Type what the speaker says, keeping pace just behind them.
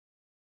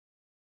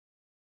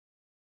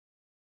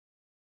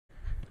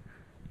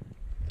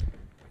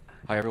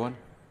Hi, everyone.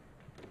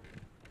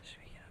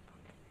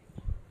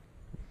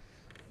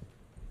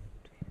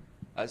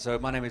 So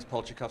my name is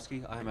Paul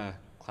Tchaikovsky. I'm a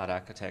cloud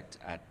architect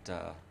at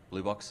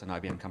Bluebox, an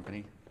IBM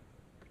company.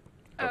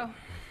 Oh.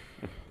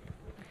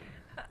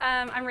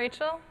 I'm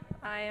Rachel.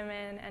 I am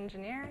an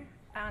engineer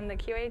on the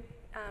QA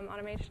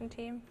automation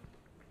team.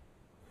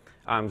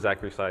 I'm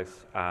Zachary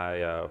Seiss.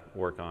 I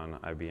work on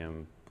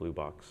IBM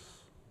Bluebox.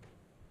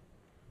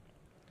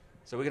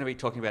 So we're going to be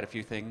talking about a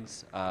few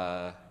things.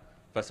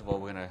 First of all,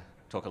 we're going to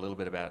talk a little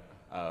bit about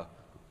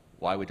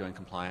why we're doing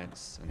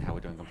compliance and how we're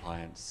doing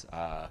compliance.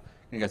 We're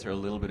going to go through a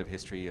little bit of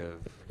history of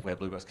where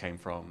Bluebox came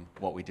from,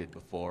 what we did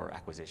before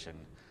acquisition,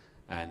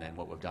 and then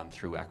what we've done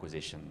through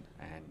acquisition,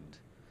 and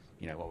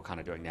what we're kind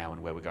of doing now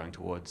and where we're going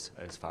towards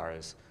as far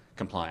as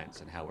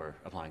compliance and how we're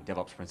applying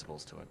DevOps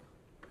principles to it.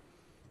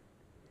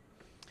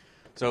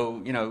 So,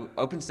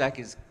 OpenStack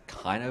is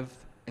kind of,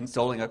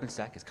 installing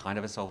OpenStack is kind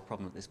of a solved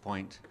problem at this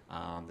point.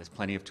 There's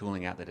plenty of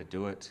tooling out there to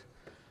do it.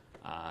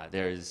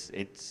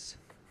 It's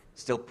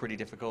still pretty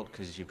difficult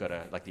because you've got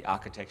the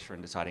architecture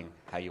and deciding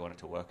how you want it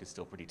to work is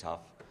still pretty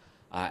tough.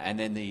 And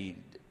then the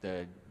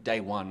day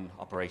one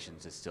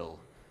operations is still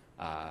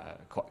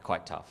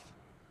quite tough.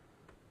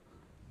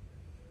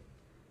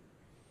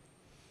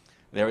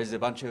 There is a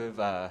bunch of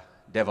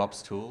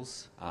DevOps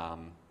tools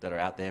that are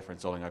out there for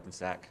installing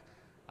OpenStack.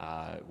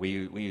 We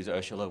use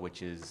Ursula,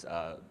 which is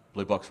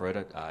Bluebox wrote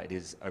it. It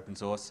is open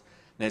source.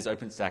 There's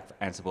OpenStack for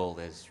Ansible,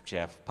 there's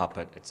Chef,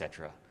 Puppet,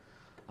 etc.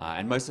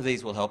 And most of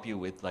these will help you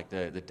with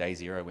the day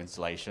zero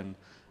installation,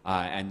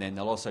 and then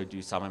they'll also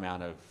do some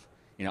amount of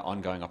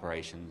ongoing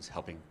operations,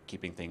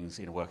 keeping things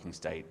in a working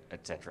state,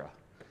 etc.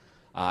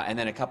 And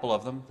then a couple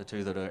of them, the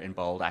two that are in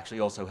bold, actually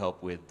also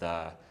help with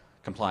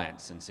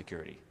compliance and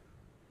security.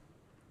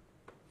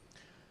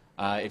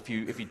 If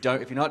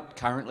you're not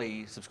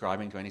currently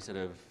subscribing to any sort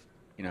of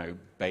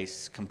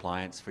base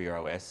compliance for your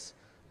OS,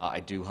 I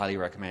do highly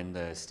recommend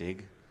the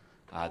STIG.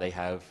 They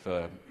have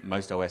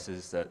most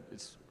OSs that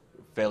it's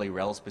fairly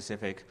rel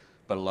specific,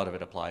 but a lot of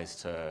it applies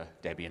to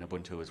Debian and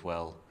Ubuntu as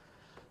well.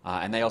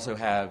 And they also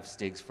have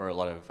STIGs for a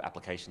lot of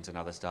applications and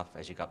other stuff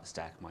as you go up the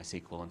stack,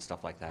 MySQL and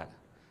stuff like that.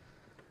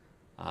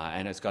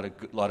 And it's got a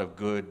lot of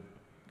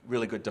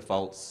really good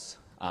defaults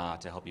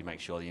to help you make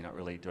sure you're not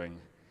really doing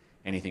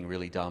anything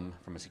really dumb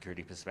from a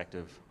security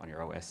perspective on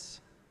your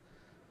OS.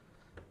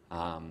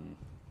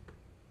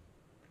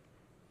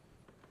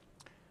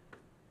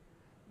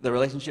 The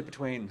relationship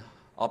between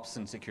ops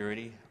and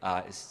security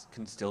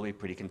can still be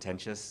pretty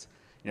contentious.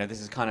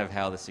 This is kind of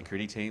how the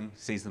security team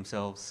sees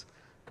themselves.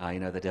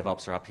 The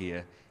DevOps are up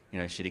here,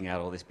 shitting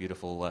out all this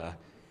beautiful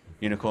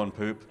unicorn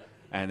poop,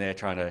 and they're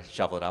trying to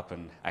shovel it up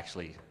and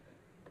actually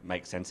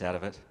make sense out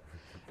of it.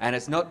 And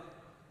it's not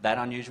that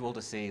unusual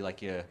to see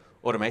your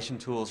automation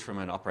tools from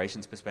an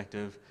operations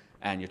perspective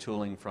and your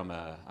tooling from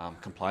a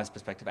compliance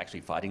perspective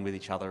actually fighting with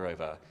each other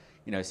over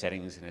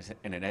settings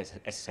in an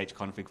SSH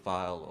config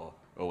file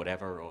or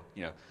whatever, or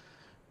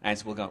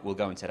Ansible will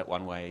go and set it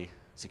one way,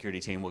 security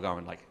team will go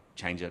and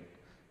change it.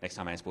 Next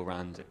time Ansible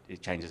runs,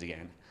 it changes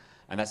again.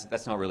 And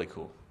that's not really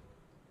cool.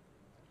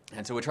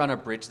 And so we're trying to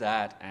bridge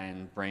that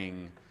and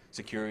bring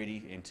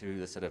security into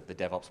the sort of the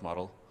DevOps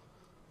model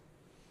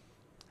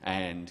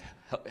and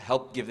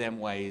help give them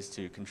ways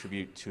to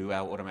contribute to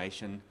our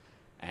automation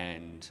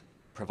and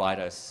provide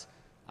us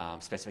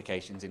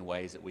specifications in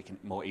ways that we can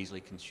more easily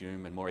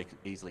consume and more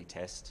easily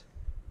test.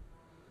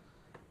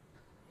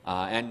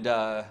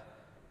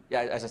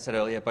 Yeah, as I said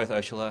earlier, both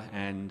Ursula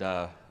and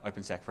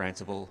OpenStack for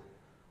Ansible,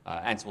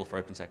 Ansible for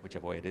OpenStack,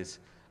 whichever way it is,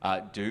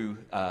 do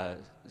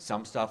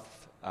some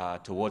stuff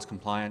towards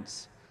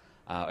compliance.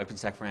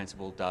 OpenStack for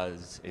Ansible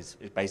is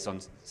based on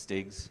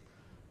STIGs.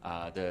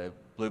 The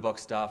Bluebox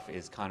stuff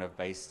is kind of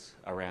based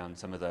around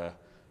some of the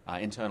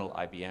internal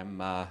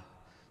IBM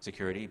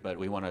security, but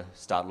we want to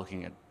start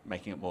looking at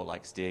making it more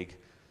like STIG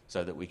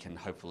so that we can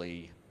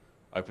hopefully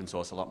open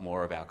source a lot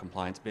more of our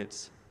compliance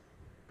bits.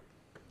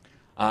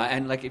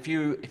 And if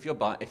you're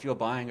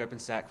buying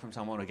OpenStack from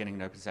someone or getting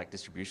an OpenStack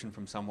distribution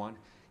from someone,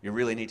 you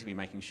really need to be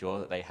making sure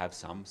that they have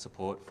some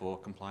support for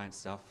compliance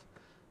stuff.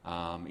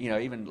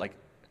 Even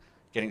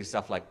getting to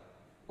stuff like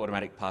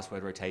automatic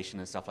password rotation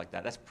and stuff like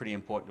that. That's pretty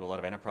important to a lot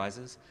of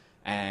enterprises,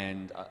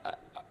 and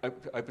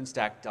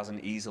OpenStack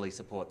doesn't easily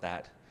support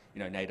that,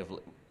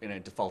 natively in a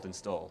default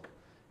install.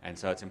 And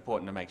so it's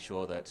important to make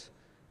sure that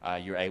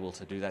you're able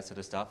to do that sort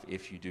of stuff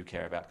if you do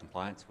care about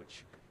compliance,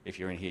 which if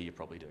you're in here, you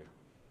probably do.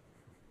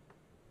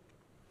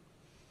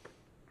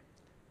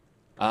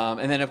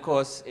 And then, of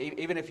course,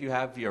 even if you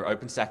have your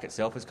OpenStack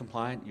itself is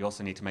compliant, you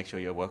also need to make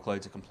sure your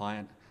workloads are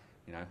compliant.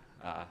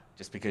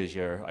 Just because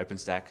your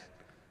OpenStack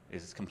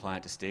is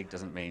compliant to STIG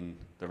doesn't mean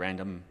the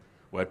random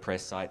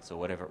WordPress sites or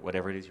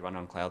whatever it is you run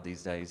on cloud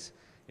these days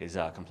is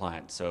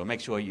compliant. So make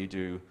sure you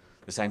do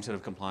the same sort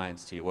of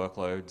compliance to your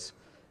workloads.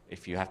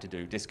 If you have to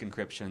do disk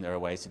encryption, there are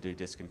ways to do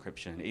disk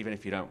encryption. Even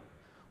if you don't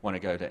want to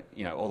go to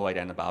all the way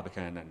down to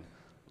Barbican and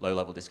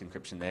low-level disk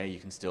encryption there, you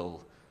can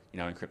still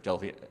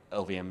encrypt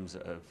LVMs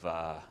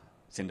of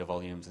Cinder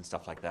volumes and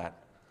stuff like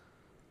that.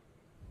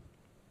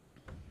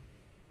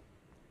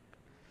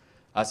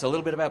 So a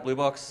little bit about Blue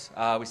Box.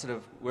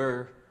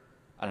 We're,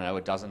 I don't know,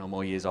 a dozen or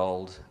more years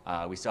old.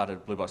 We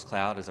started Blue Box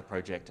Cloud as a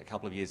project a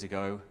couple of years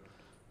ago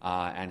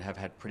and have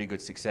had pretty good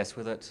success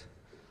with it.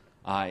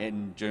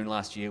 In June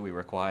last year, we were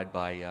acquired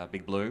by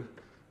Big Blue,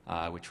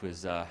 which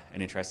was an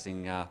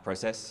interesting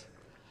process.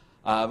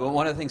 But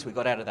one of the things we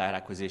got out of that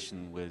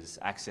acquisition was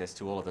access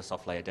to all of the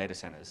soft layer data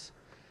centers.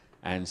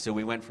 And so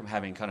we went from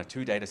having kind of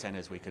 2 data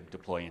centers we could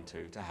deploy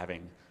into to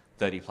having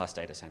 30 plus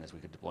data centers we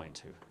could deploy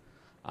into.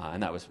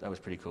 And that was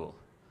pretty cool.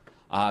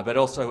 But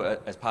also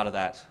as part of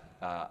that,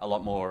 a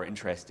lot more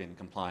interest in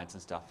compliance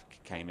and stuff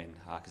came in,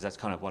 because that's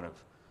kind of one of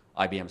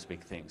IBM's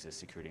big things is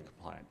security and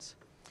compliance.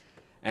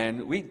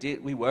 And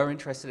we were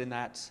interested in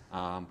that,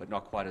 but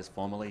not quite as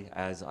formally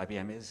as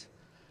IBM is.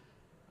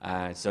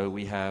 So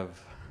we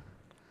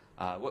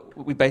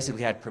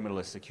basically had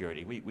permittless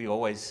security. We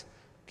always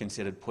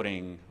considered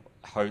putting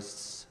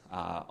hosts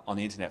on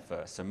the internet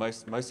first. So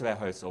most of our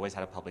hosts always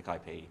had a public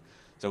IP.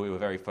 So we were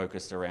very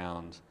focused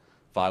around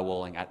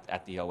firewalling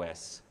at the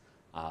OS,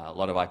 a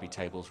lot of IP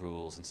tables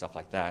rules and stuff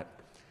like that.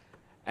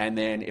 And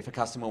then if a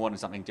customer wanted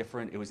something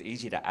different, it was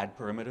easier to add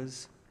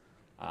perimeters,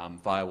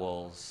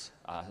 firewalls,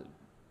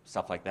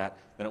 stuff like that,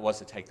 than it was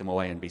to take them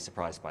away and be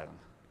surprised by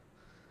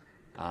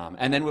them.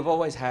 And then we've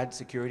always had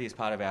security as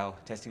part of our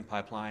testing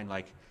pipeline.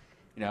 Like,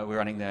 we're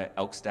running the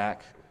Elk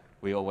stack.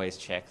 We always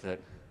check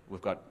that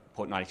we've got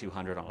port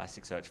 9200 on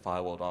Elasticsearch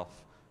firewalled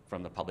off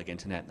from the public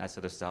internet, that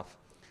sort of stuff.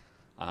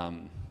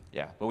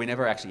 But we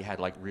never actually had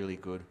like really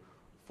good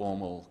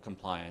formal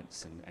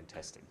compliance and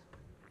testing.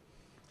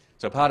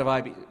 So part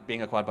of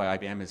being acquired by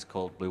IBM is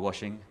called blue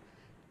washing,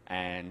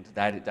 and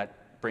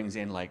that brings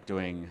in like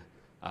doing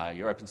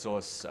your open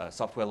source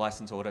software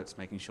license audits,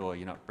 making sure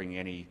you're not bringing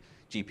any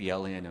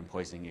GPL in and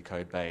poisoning your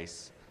code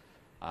base,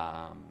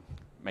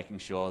 making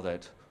sure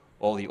that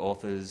all the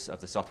authors of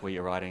the software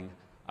you're writing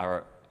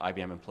are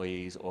IBM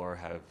employees or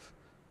have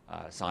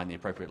signed the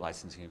appropriate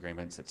licensing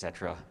agreements,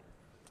 etc.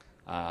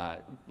 A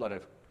lot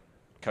of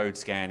code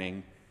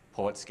scanning,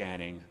 port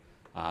scanning,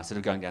 sort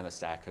of going down the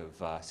stack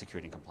of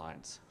security and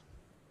compliance.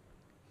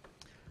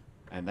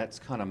 And that's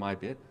kind of my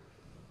bit.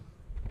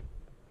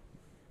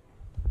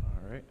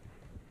 All right.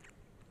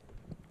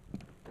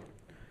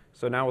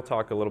 So now we'll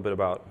talk a little bit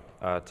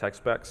about tech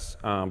specs.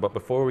 But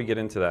before we get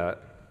into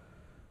that,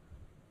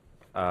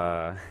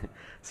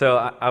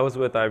 so I was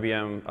with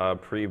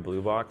IBM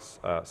pre-Blue Box,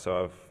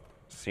 so I've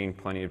seen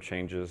plenty of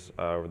changes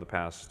over the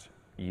past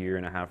year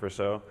and a half or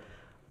so.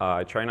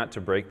 I try not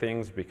to break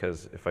things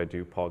because if I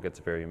do, Paul gets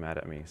very mad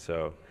at me.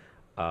 So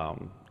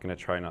I'm going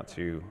to try not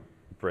to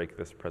break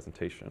this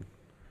presentation.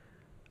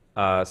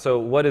 So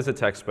what is a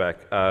tech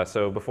spec?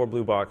 So before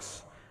Blue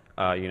Box,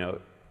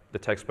 the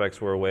tech specs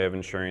were a way of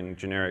ensuring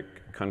generic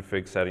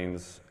config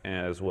settings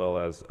as well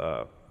as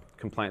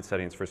compliance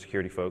settings for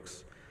security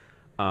folks.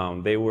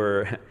 They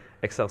were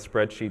Excel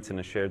spreadsheets in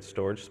a shared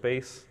storage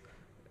space,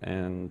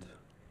 and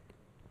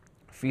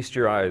feast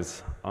your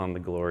eyes on the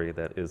glory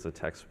that is a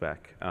tech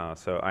spec.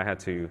 So I had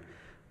to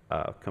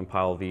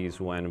compile these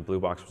when Blue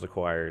Box was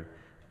acquired,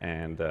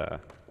 and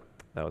that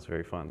was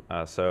very fun.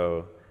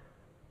 So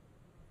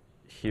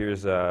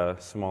here's a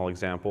small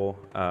example.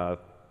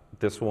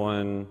 This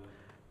one,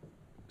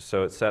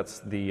 so it sets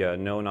the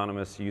no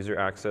anonymous user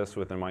access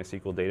within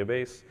MySQL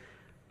database.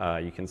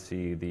 You can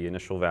see the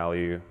initial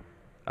value.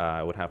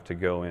 I would have to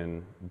go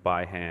in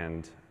by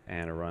hand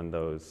and run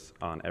those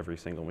on every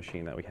single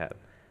machine that we had.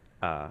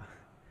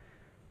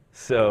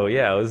 So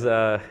yeah, it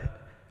was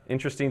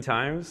interesting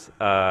times.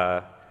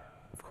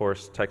 Of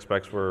course, tech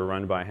specs were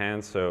run by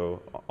hand,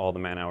 so all the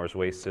man hours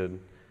wasted.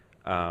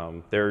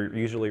 They're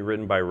usually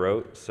written by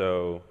rote,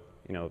 so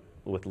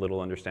with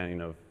little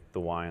understanding of the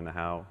why and the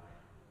how.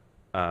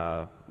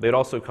 They'd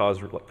also cause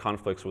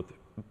conflicts with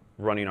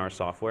running our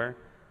software,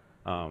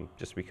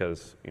 just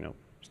because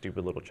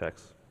stupid little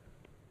checks.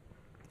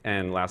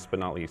 And last but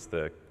not least,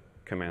 the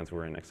commands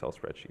were in Excel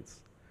spreadsheets.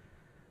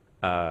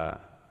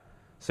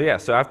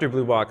 So after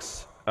Blue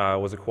Box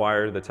was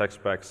acquired, the tech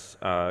specs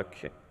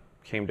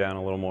came down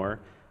a little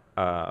more.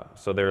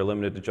 So they're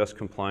limited to just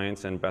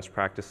compliance and best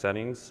practice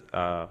settings,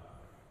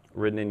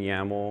 written in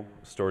YAML,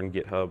 stored in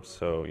GitHub,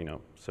 so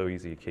so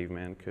easy a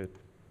caveman could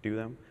do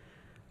them.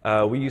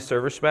 We use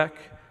Serverspec,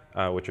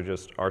 which are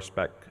just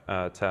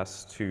RSpec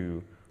tests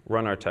to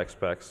run our tech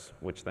specs,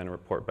 which then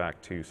report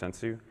back to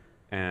Sensu.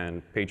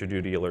 And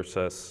PagerDuty alerts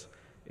us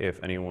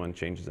if anyone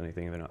changes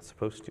anything they're not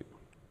supposed to.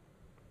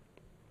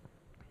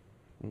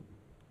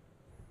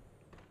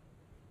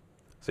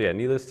 So yeah,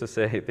 needless to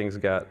say, things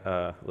got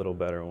a little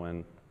better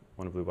when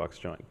Blue Box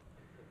joined.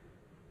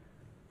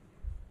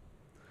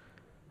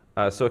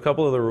 So a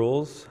couple of the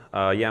rules,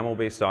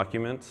 YAML-based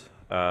document,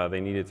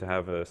 they needed to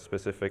have a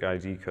specific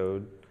ID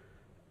code,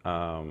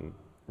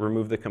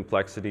 remove the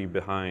complexity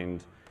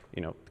behind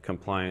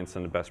compliance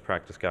and the best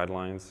practice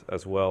guidelines,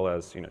 as well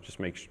as just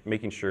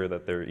making sure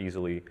that they're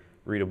easily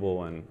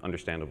readable and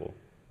understandable.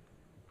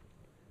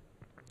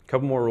 A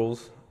couple more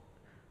rules.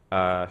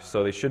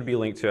 So they should be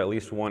linked to at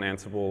least one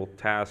Ansible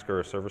task or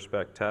a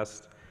Serverspec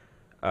test.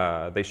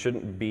 They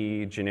shouldn't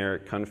be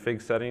generic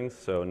config settings,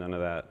 so none of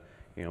that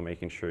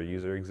making sure a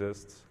user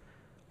exists.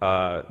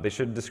 They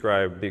should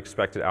describe the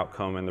expected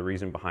outcome and the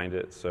reason behind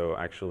it, so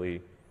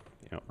actually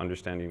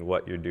understanding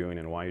what you're doing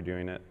and why you're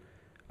doing it.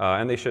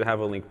 And they should have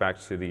a link back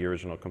to the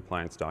original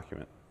compliance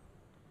document.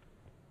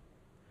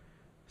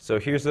 So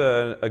here's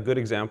a good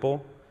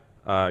example.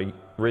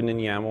 Written in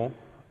YAML,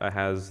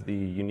 has the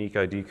unique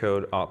ID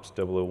code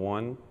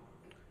ops001,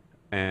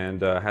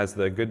 and has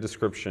the good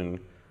description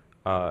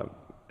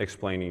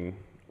explaining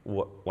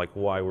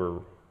why we're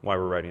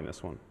writing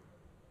this one.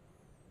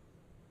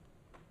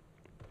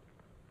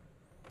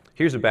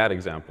 Here's a bad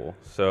example.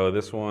 So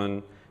this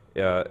one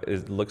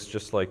looks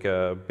just like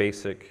a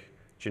basic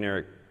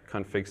generic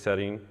config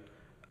setting.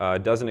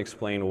 It doesn't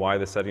explain why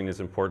the setting is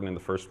important in the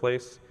first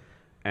place.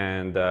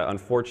 And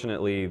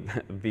unfortunately,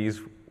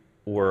 these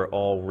were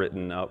all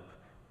written up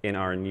in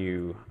our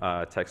new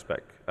tech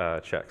spec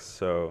checks.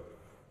 So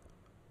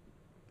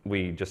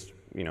we just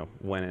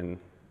went and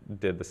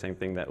did the same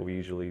thing that we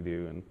usually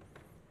do and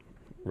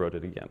wrote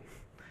it again.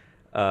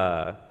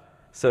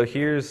 So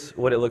here's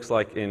what it looks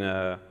like in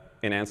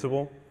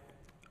Ansible.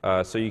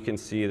 So you can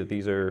see that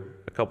these are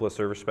a couple of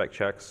Serverspec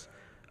checks.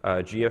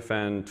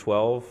 GFN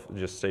 12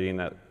 just stating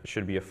that it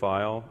should be a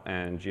file,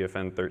 and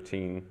GFN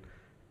 13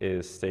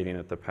 is stating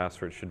that the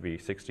password should be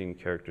 16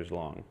 characters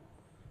long.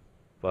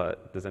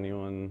 But does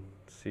anyone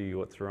see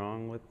what's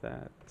wrong with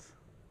that?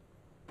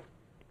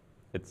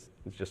 It's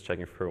just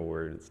checking for a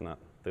word. It's not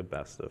the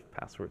best of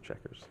password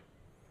checkers.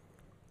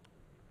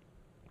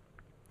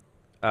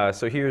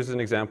 So here's an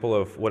example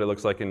of what it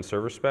looks like in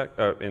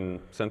in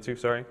Sensu,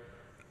 sorry.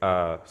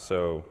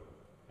 So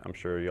I'm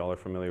sure y'all are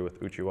familiar with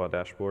Uchiwa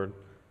dashboard.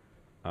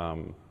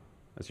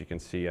 As you can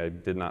see, I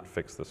did not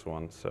fix this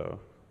one, so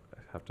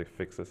I have to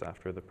fix this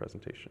after the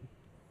presentation.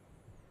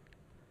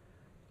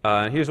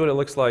 Here's what it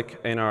looks like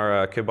in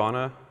our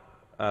Kibana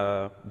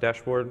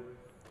dashboard.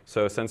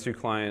 So Sensu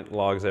client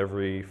logs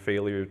every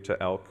failure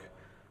to elk,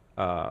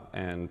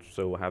 and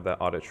so we'll have that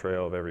audit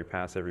trail of every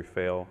pass, every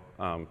fail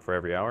for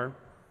every hour.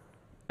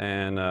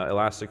 And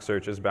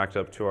Elasticsearch is backed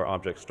up to our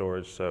object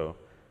storage, so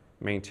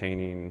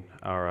maintaining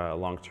our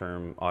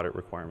long-term audit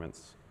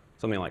requirements,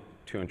 something like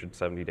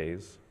 270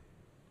 days.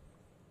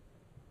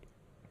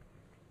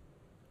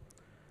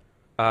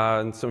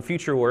 And some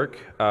future work,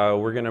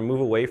 we're going to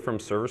move away from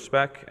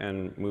Serverspec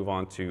and move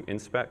on to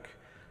inspec.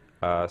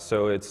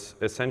 So it's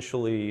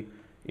essentially,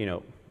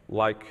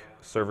 like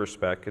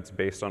Serverspec, it's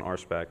based on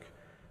RSpec,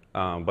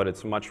 but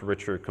it's much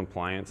richer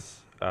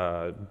compliance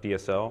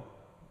DSL,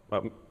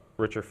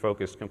 richer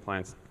focused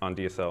compliance on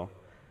DSL.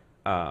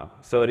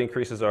 So it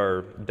increases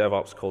our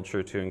DevOps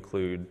culture to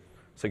include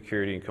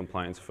security and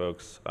compliance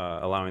folks,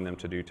 allowing them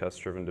to do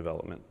test-driven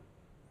development.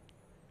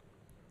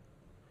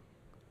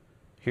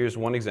 Here's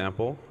one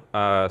example.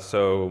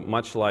 So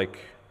much like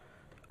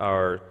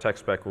our tech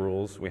spec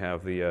rules, we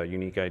have the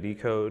unique ID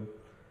code.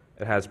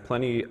 It has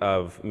plenty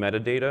of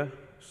metadata,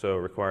 so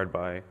required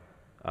by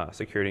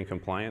security and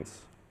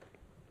compliance.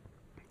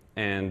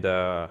 And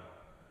the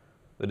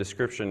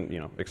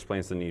description,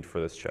 explains the need for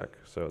this check.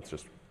 So it's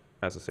just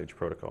SSH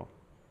protocol.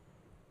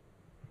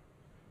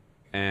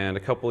 And a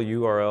couple of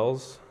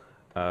URLs.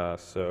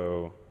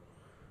 So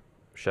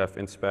Chef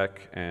Inspec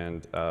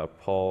and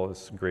Paul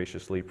has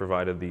graciously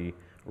provided the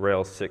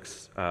Rails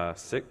 6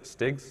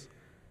 STIGs,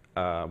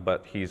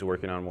 but he's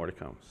working on more to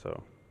come.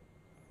 So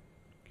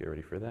get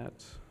ready for that.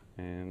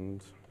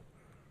 And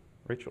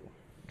Rachel.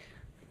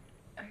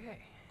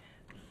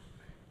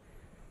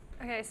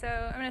 Okay, so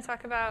I'm going to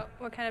talk about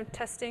what kind of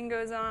testing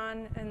goes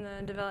on in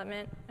the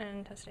development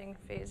and testing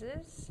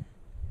phases.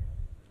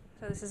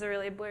 So this is a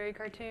really blurry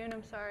cartoon.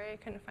 I'm sorry, I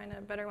couldn't find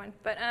a better one.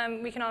 But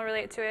we can all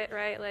relate to it,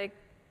 right? Like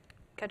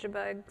catch a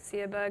bug,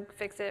 see a bug,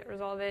 fix it,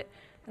 resolve it,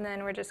 and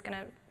then we're just going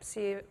to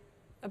see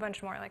a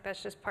bunch more. Like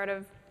that's just part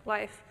of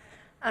life.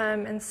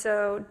 And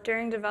so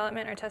during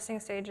development or testing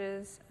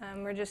stages,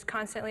 we're just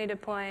constantly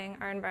deploying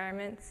our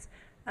environments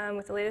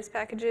with the latest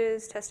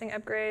packages, testing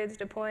upgrades,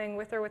 deploying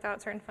with or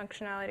without certain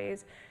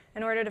functionalities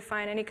in order to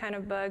find any kind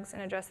of bugs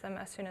and address them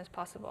as soon as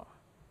possible.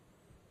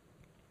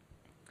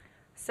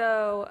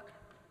 So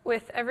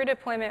with every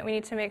deployment, we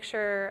need to make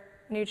sure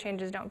new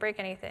changes don't break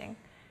anything.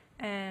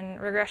 And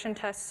regression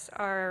tests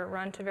are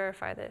run to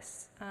verify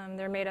this.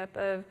 They're made up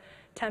of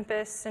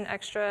Tempest and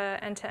extra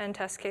end-to-end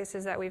test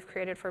cases that we've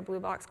created for Blue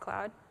Box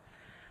Cloud.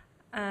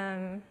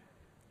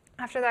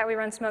 After that, we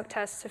run smoke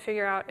tests to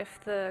figure out if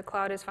the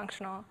cloud is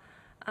functional.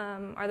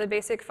 Are the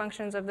basic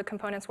functions of the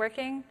components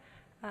working?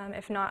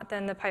 If not,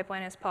 then the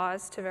pipeline is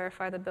paused to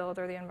verify the build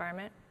or the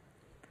environment.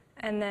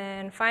 And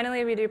then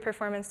finally, we do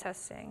performance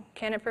testing.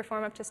 Can it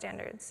perform up to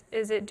standards?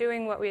 Is it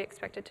doing what we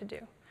expect it to do?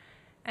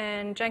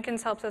 And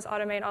Jenkins helps us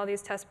automate all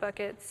these test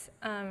buckets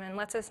and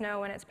lets us know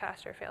when it's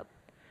passed or failed.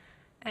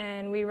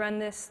 And we run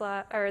this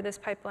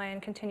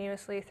pipeline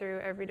continuously through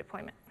every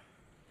deployment.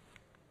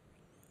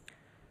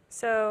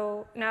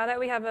 So now that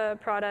we have a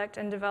product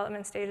and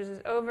development stages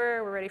is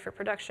over, we're ready for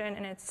production,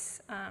 and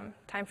it's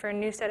time for a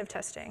new set of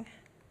testing.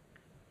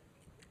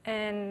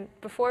 And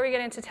before we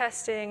get into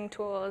testing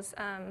tools,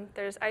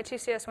 there's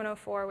I2CS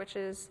 104, which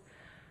is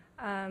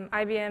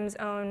IBM's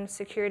own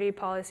security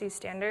policy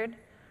standard.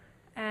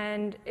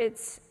 And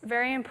it's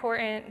very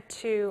important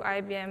to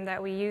IBM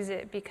that we use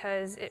it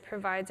because it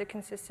provides a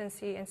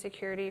consistency and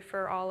security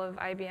for all of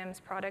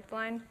IBM's product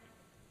line.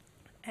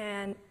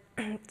 And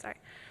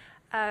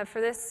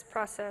for this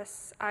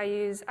process, I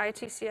use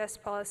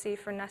ITCS policy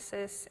for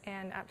Nessus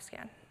and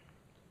AppScan.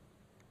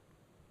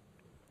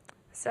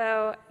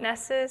 So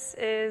Nessus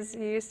is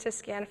used to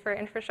scan for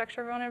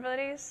infrastructure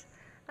vulnerabilities.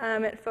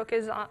 It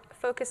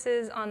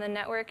focuses on the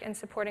network and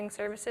supporting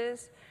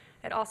services.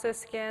 It also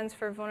scans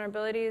for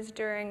vulnerabilities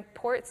during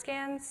port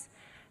scans.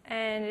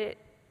 And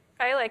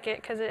I like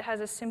it because it has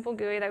a simple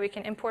GUI that we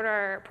can import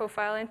our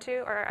profile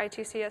into, our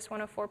ITCS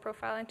 104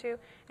 profile into,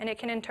 and it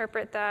can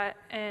interpret that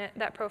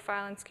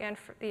profile and scan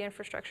for the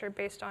infrastructure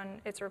based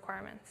on its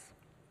requirements.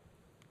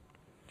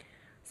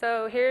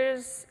 So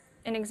here's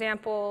an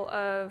example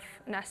of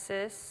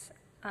Nessus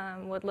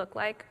would look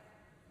like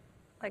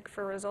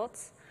for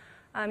results.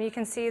 You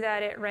can see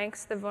that it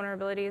ranks the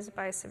vulnerabilities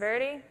by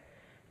severity,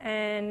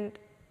 and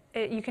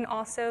you can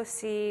also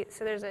see,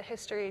 so there's a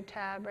history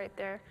tab right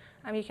there.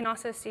 You can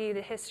also see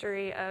the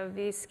history of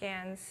these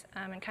scans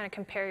and kind of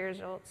compare your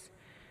results.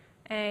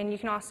 And you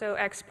can also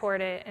export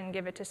it and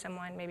give it to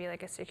someone, maybe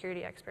like a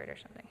security expert or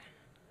something.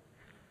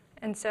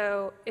 And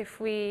so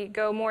if we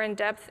go more in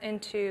depth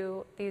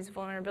into these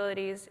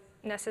vulnerabilities,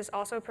 Nessus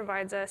also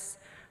provides us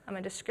a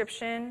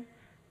description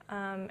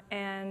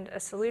and a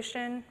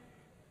solution.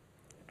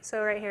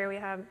 So right here we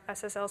have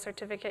SSL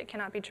certificate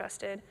cannot be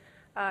trusted.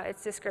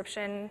 Its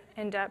description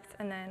in depth,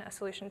 and then a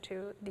solution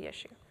to the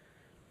issue.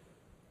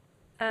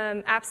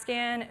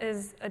 AppScan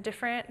is a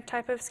different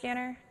type of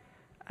scanner.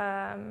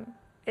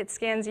 It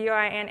scans UI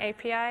and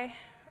API,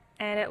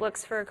 and it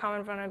looks for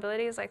common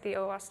vulnerabilities like the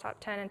OWASP top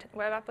 10 in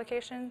web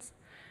applications.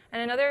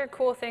 And another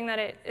cool thing that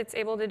it's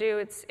able to do,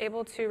 it's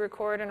able to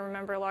record and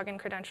remember login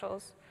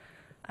credentials.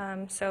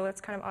 So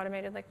it's kind of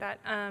automated like that.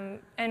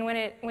 And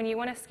when you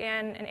want to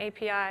scan an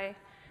API,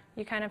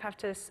 you kind of have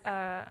to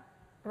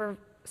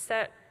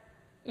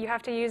you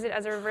have to use it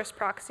as a reverse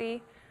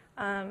proxy.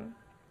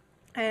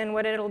 And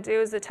what it'll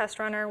do is the test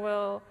runner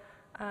will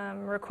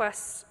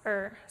request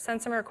or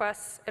send some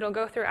requests. It'll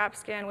go through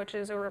AppScan, which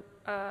is a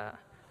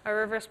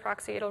reverse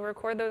proxy. It'll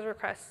record those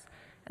requests,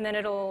 and then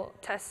it'll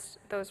test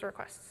those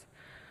requests.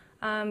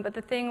 But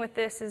the thing with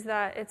this is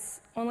that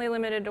it's only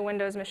limited to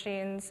Windows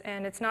machines,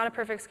 and it's not a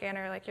perfect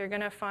scanner. Like, you're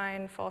going to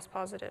find false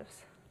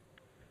positives.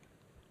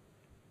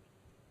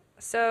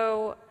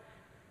 So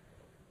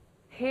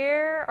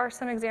here are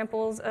some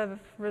examples of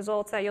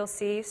results that you'll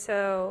see.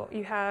 So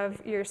you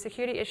have your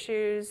security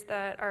issues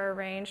that are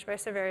arranged by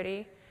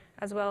severity,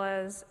 as well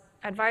as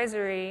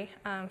advisory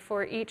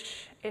for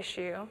each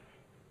issue,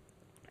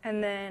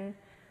 and then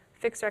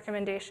fix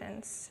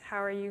recommendations.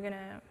 How are you going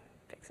to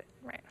fix it,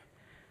 right?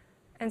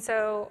 And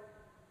so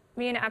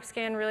me and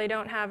AppScan really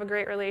don't have a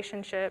great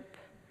relationship.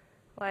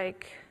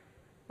 Like,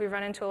 we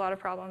run into a lot of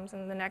problems,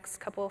 and the next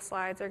couple of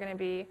slides are going to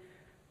be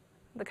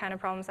the kind of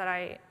problems that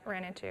I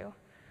ran into.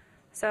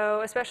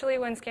 So especially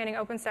when scanning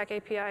OpenStack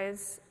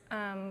APIs,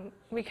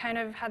 we kind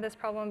of had this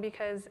problem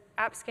because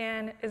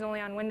AppScan is only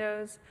on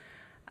Windows.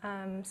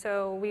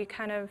 So we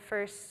kind of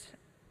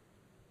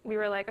we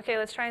were like, okay,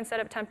 let's try and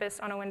set up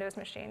Tempest on a Windows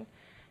machine.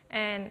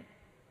 And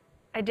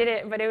I did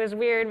it, but it was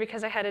weird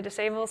because I had to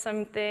disable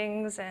some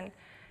things, and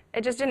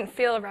it just didn't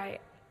feel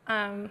right.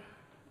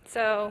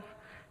 So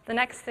the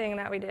next thing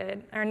that we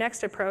did, our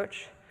next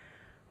approach,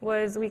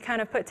 was we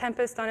kind of put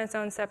Tempest on its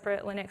own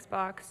separate Linux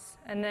box,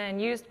 and then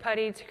used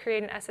PuTTY to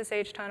create an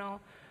SSH tunnel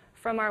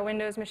from our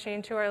Windows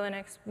machine to our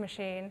Linux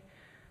machine,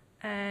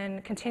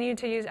 and continued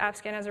to use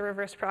AppScan as a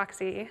reverse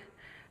proxy.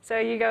 So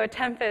you go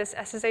Tempest,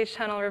 SSH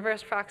tunnel,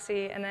 reverse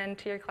proxy, and then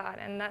to your cloud,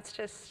 and that's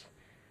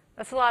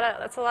a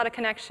lot of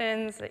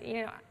connections.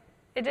 You know,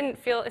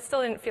 it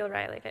still didn't feel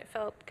right. Like, it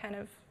felt kind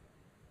of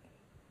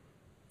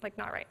like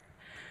not right.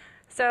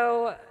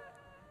 So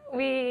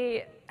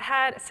okay,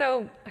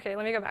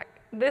 let me go back.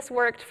 This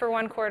worked for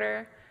one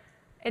quarter.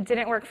 It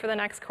didn't work for the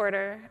next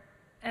quarter,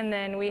 and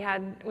then we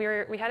had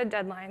a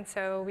deadline,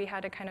 so we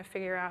had to kind of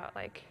figure out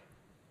like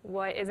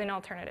what is an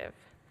alternative,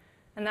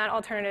 and that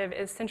alternative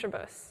is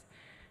Centribus,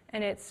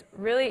 and it's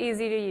really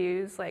easy to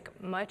use, like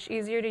much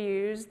easier to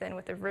use than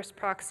with the reverse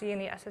proxy and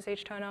the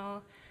SSH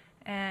tunnel,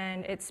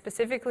 and it's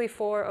specifically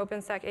for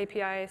OpenStack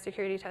API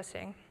security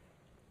testing,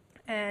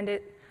 and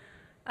it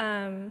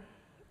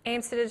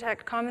aims to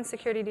detect common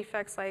security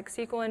defects like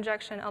SQL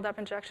injection, LDAP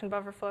injection,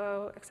 buffer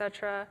flow,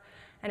 etc.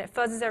 And it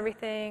fuzzes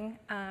everything.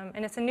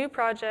 And it's a new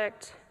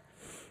project.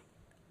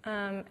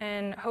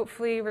 And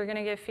hopefully we're going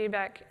to give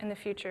feedback in the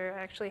future.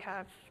 I actually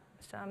have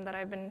some that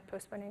I've been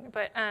postponing.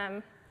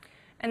 And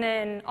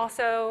then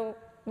also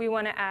we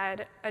want to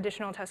add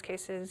additional test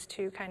cases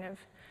to kind of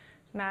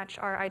match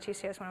our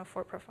ITCS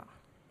 104 profile.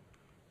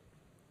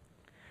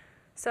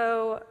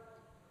 So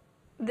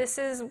this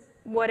is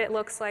what it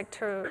looks like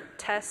to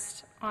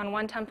test on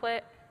one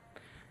template.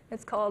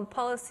 It's called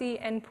policy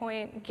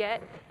endpoint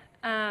get.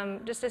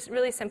 Just a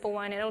really simple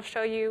one. It'll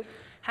show you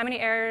how many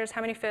errors,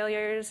 how many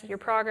failures, your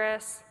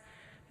progress.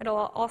 It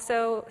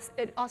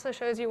also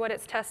shows you what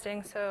it's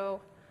testing.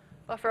 So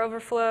buffer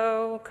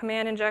overflow,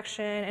 command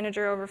injection,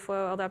 integer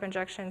overflow, LDAP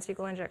injection,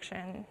 SQL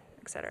injection,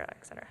 et cetera,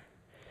 et cetera.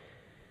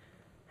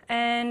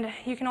 And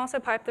you can also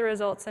pipe the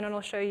results, and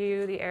it'll show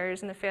you the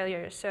errors and the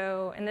failures.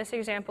 So in this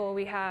example,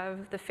 we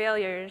have the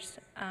failures,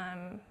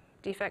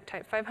 defect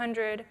type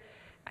 500.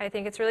 I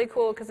think it's really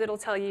cool because it'll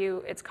tell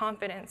you its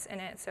confidence in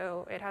it.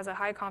 So it has a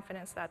high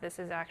confidence that this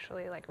is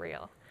actually like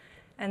real.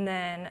 And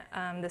then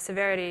the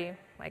severity,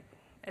 like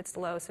it's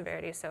low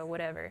severity, so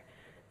whatever,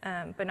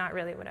 but not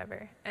really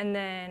whatever. And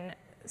then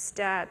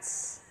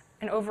stats,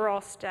 an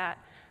overall stat.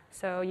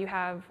 So you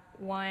have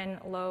one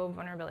low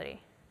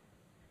vulnerability.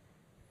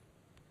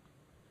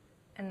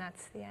 And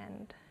that's the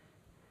end.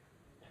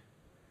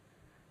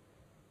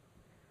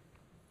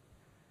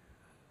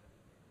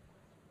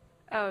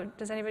 Oh,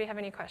 does anybody have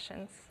any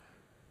questions?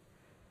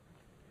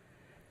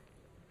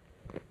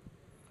 That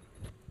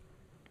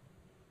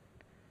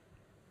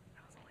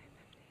was only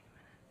 15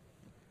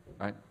 minutes.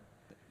 All right.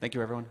 Thank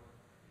you, everyone.